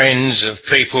trends of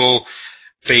people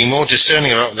being more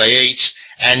discerning about what they eat,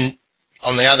 and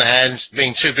on the other hand,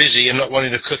 being too busy and not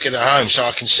wanting to cook it at home. So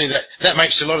I can see that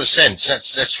makes a lot of sense.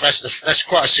 That's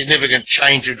quite a significant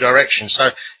change of direction. So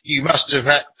you must have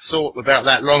thought about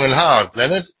that long and hard,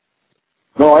 Leonard.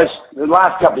 Guys, the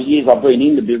last couple of years I've been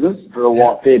in the business for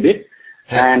a fair bit,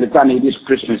 and it's only this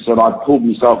Christmas that I've pulled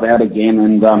myself out again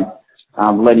and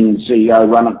letting the CEO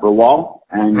run it for a while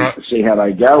and see how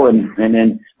they go, and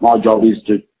then my job is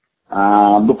to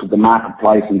look at the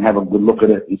marketplace and have a good look at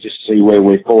it and just see where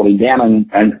we're falling down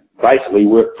and basically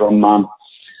work from a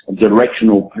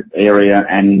directional area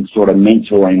and sort of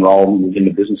mentoring role within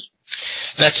the business.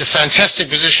 That's a fantastic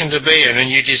position to be in, and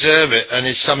you deserve it. And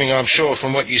it's something I'm sure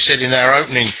from what you said in our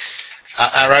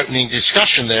opening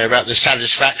discussion there about the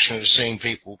satisfaction of seeing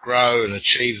people grow and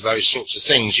achieve those sorts of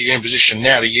things. You're in a position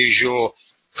now to use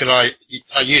I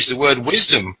use the word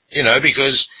wisdom,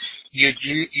 because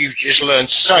you've just learned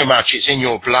so much. It's in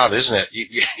your blood, isn't it?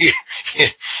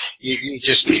 You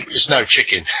just know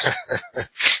chicken.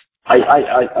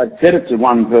 I said it to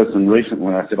one person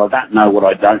recently. I said, I don't know what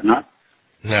I don't know.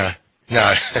 No.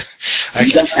 Okay.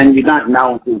 You don't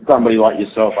know until somebody like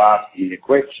yourself asks you a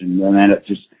question, and then it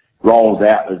just rolls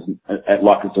out as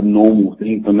like it's a normal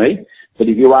thing for me. But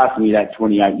if you asked me that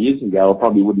 28 years ago, I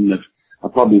probably wouldn't have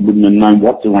known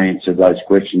what to answer those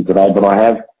questions today. But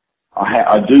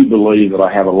I do believe that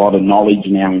I have a lot of knowledge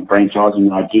now in franchising,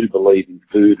 and I do believe in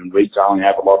food and retail and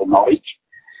have a lot of knowledge.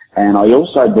 And I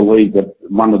also believe that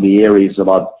one of the areas that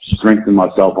I've strengthened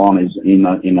myself on is in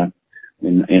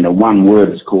a one word,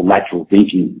 it's called lateral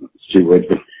thinking. It's two words,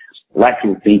 but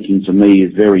lateral thinking to me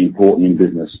is very important in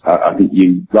business. I think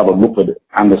you've got to look at it,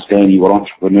 understanding what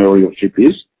entrepreneurship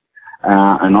is.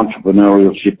 And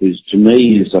entrepreneurship is, to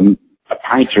me, is a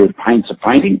painter who paints a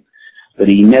painting, but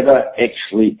he never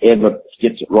actually ever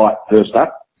gets it right first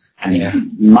up.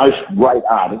 And most great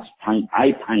artists paint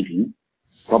a painting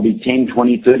probably 10,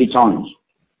 20, 30 times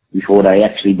before they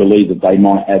actually believe that they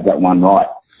might have that one right.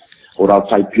 Or they'll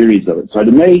take periods of it. So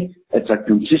to me, it's a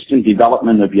consistent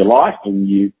development of your life, and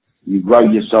you grow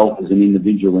yourself as an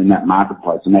individual in that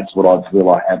marketplace, and that's what I feel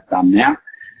I have done now.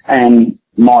 And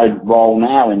my role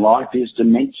now in life is to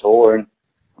mentor, and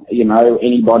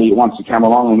anybody who wants to come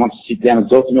along and wants to sit down and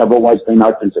talk to me, I've always been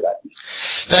open to that.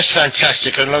 That's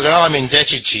fantastic, and look, I'm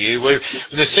indebted to you.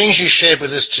 The things you shared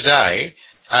with us today,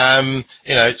 so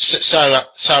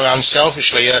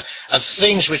unselfishly, are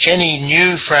things which any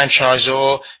new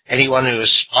franchisor, anyone who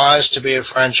aspires to be a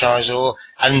franchisor,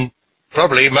 and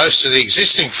probably most of the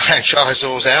existing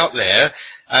franchisors out there,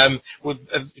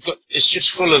 it's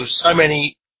just full of so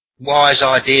many wise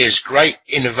ideas, great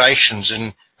innovations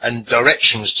and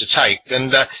directions to take.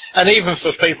 And even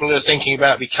for people who are thinking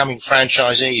about becoming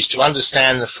franchisees, to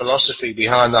understand the philosophy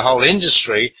behind the whole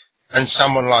industry, and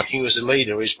someone like you as a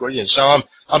leader is brilliant. So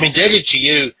I'm indebted to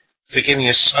you for giving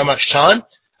us so much time.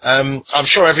 I'm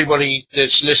sure everybody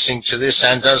that's listening to this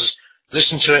and does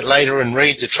listen to it later and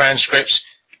read the transcripts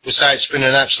will say it's been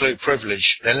an absolute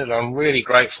privilege, Leonard. I'm really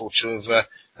grateful to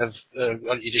have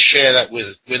got you to share that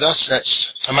with us.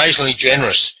 That's amazingly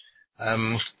generous.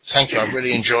 Thank you. I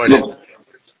really enjoyed it.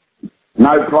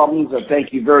 No problems.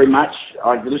 Thank you very much.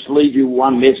 I can just leave you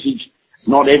one message.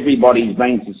 Not everybody's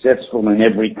been successful in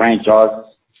every franchise,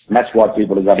 and that's why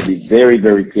people have got to be very,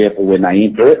 very careful when they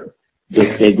enter it.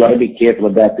 They've got to be careful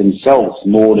about themselves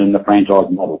more than the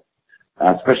franchise model.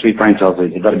 Especially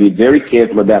franchisees. They've got to be very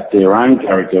careful about their own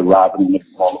character rather than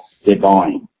what they're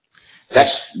buying.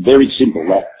 That's very simple.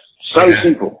 That's so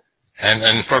simple.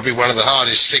 And probably one of the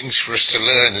hardest things for us to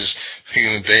learn as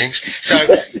human beings. So,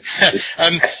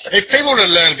 if people want to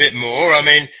learn a bit more, I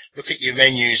mean, look at your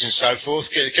menus and so forth,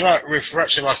 can I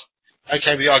perhaps, if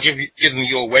okay with you, I'll give them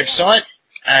your website,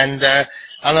 and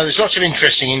I know there's lots of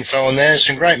interesting info on there,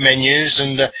 some great menus,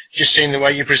 and just seeing the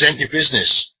way you present your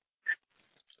business.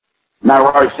 No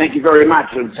worries. Thank you very much.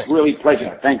 It's really a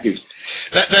pleasure. Thank you.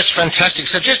 That's fantastic.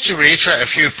 So just to reiterate a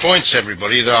few points,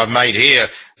 everybody, that I've made here,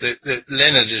 that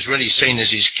Leonard has really seen as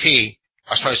his key,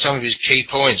 I suppose some of his key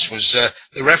points was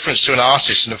the reference to an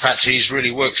artist and the fact he's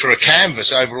really worked through a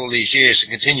canvas over all these years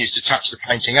and continues to touch the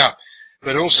painting up,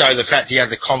 but also the fact he had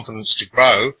the confidence to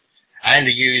grow and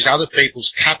to use other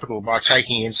people's capital by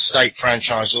taking in state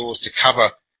franchisors to cover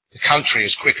the country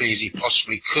as quickly as he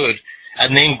possibly could,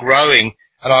 and then growing.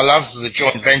 And I love the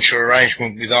joint venture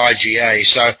arrangement with IGA.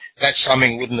 So that's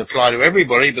something that wouldn't apply to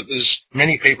everybody, but there's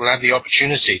many people have the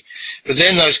opportunity. But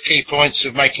then those key points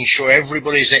of making sure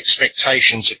everybody's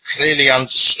expectations are clearly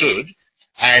understood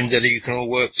and that you can all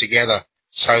work together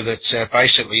so that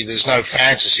basically there's no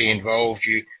fantasy involved.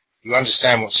 You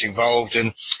understand what's involved,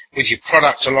 and with your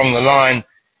product along the line,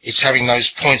 it's having those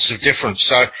points of difference.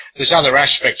 So there's other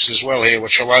aspects as well here,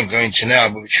 which I won't go into now,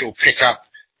 but which you'll pick up.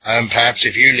 Perhaps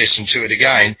if you listen to it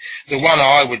again, the one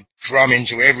I would drum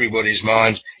into everybody's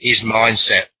mind is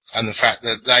mindset, and the fact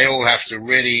that they all have to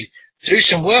really do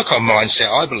some work on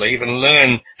mindset, I believe, and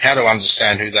learn how to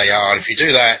understand who they are. And if you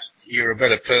do that, you're a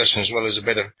better person as well as a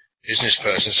better business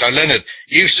person. So, Leonard,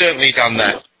 you've certainly done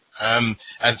that, and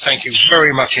thank you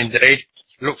very much indeed.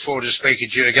 Look forward to speaking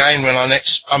to you again when I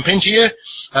next bump into you,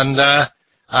 and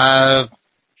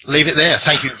leave it there.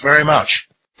 Thank you very much.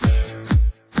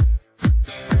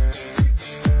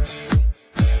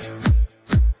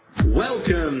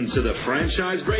 Welcome to the Franchise Radio.